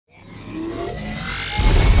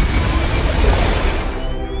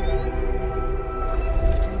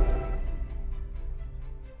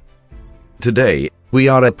Today, we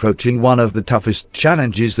are approaching one of the toughest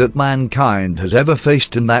challenges that mankind has ever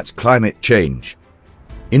faced, and that's climate change.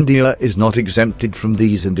 India is not exempted from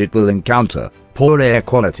these, and it will encounter poor air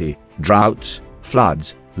quality, droughts,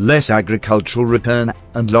 floods, less agricultural return,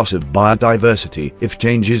 and loss of biodiversity if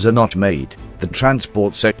changes are not made. The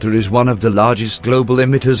transport sector is one of the largest global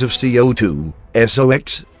emitters of CO2,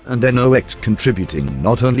 SOx, and NOx, contributing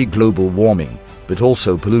not only global warming, but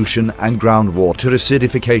also pollution and groundwater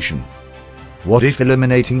acidification. What if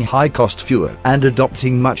eliminating high-cost fuel and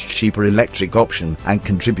adopting much cheaper electric option and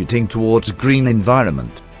contributing towards a green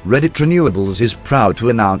environment? Radite Renewables is proud to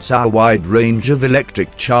announce our wide range of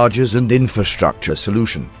electric chargers and infrastructure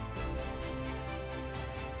solution.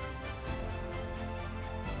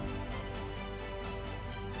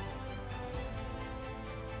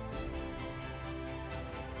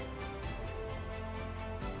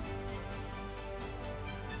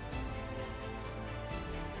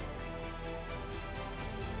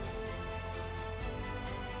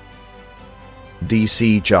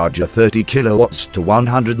 DC charger 30 kilowatts to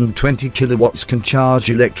 120 kilowatts can charge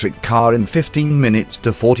electric car in 15 minutes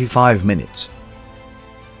to 45 minutes.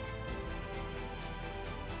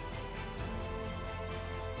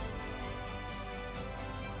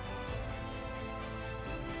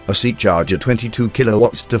 A C charger 22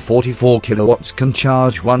 kilowatts to 44 kilowatts can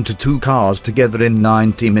charge 1 to 2 cars together in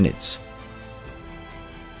 90 minutes.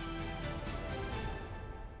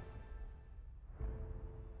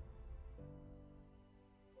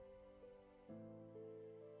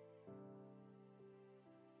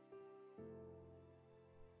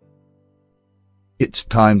 It's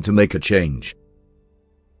time to make a change.